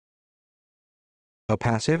A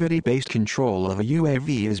passivity-based control of a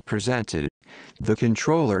UAV is presented. The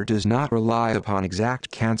controller does not rely upon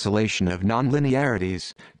exact cancellation of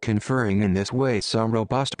nonlinearities, conferring in this way some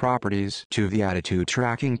robust properties to the attitude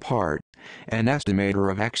tracking part. An estimator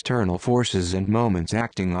of external forces and moments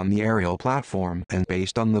acting on the aerial platform and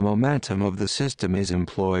based on the momentum of the system is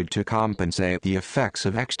employed to compensate the effects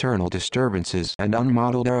of external disturbances and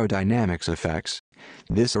unmodeled aerodynamics effects.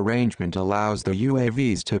 This arrangement allows the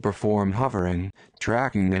UAVs to perform hovering,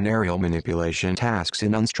 tracking and aerial manipulation tasks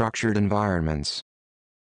in unstructured environments.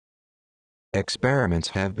 Experiments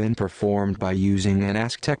have been performed by using an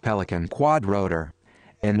Aztec Pelican quadrotor.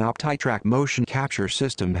 An OptiTrack motion capture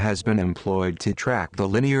system has been employed to track the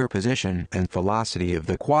linear position and velocity of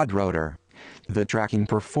the quadrotor. The tracking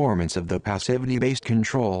performance of the passivity-based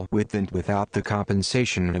control with and without the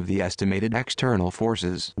compensation of the estimated external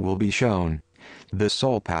forces will be shown. The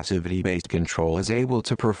sole passivity-based control is able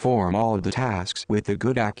to perform all of the tasks with a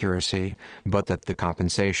good accuracy, but that the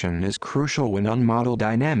compensation is crucial when unmodeled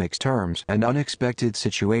dynamics terms and unexpected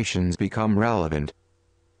situations become relevant.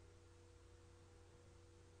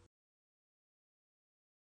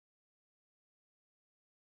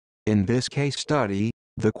 In this case study,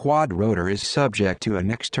 the quadrotor is subject to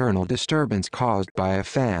an external disturbance caused by a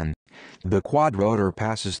fan. The quadrotor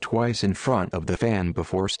passes twice in front of the fan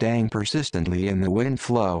before staying persistently in the wind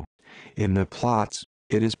flow. In the plots,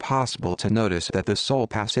 it is possible to notice that the sole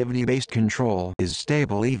passivity-based control is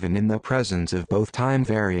stable even in the presence of both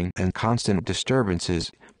time-varying and constant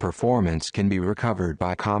disturbances. Performance can be recovered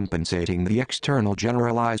by compensating the external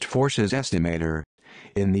generalized forces estimator.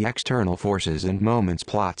 In the external forces and moments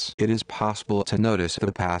plots, it is possible to notice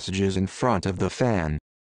the passages in front of the fan.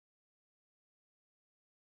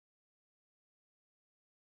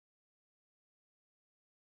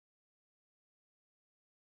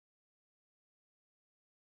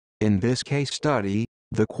 In this case study,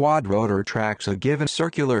 the quadrotor tracks a given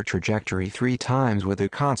circular trajectory 3 times with a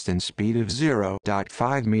constant speed of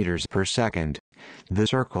 0.5 meters per second. The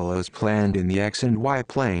circle is planned in the x and y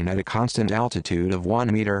plane at a constant altitude of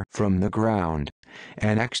 1 meter from the ground.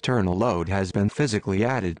 An external load has been physically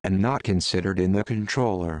added and not considered in the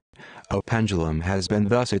controller. A pendulum has been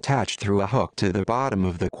thus attached through a hook to the bottom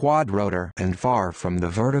of the quadrotor and far from the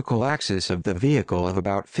vertical axis of the vehicle of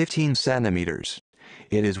about 15 centimeters.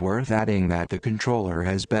 It is worth adding that the controller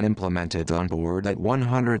has been implemented on board at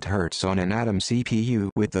 100 Hz on an Atom CPU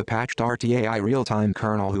with the patched RTAI real-time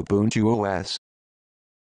kernel Ubuntu OS.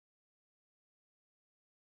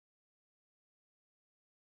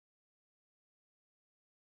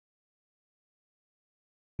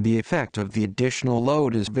 The effect of the additional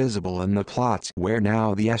load is visible in the plots where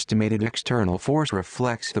now the estimated external force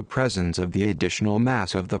reflects the presence of the additional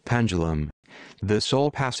mass of the pendulum. The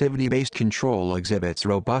sole passivity-based control exhibits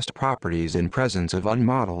robust properties in presence of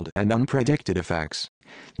unmodeled and unpredicted effects.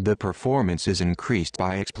 The performance is increased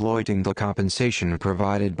by exploiting the compensation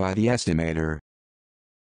provided by the estimator.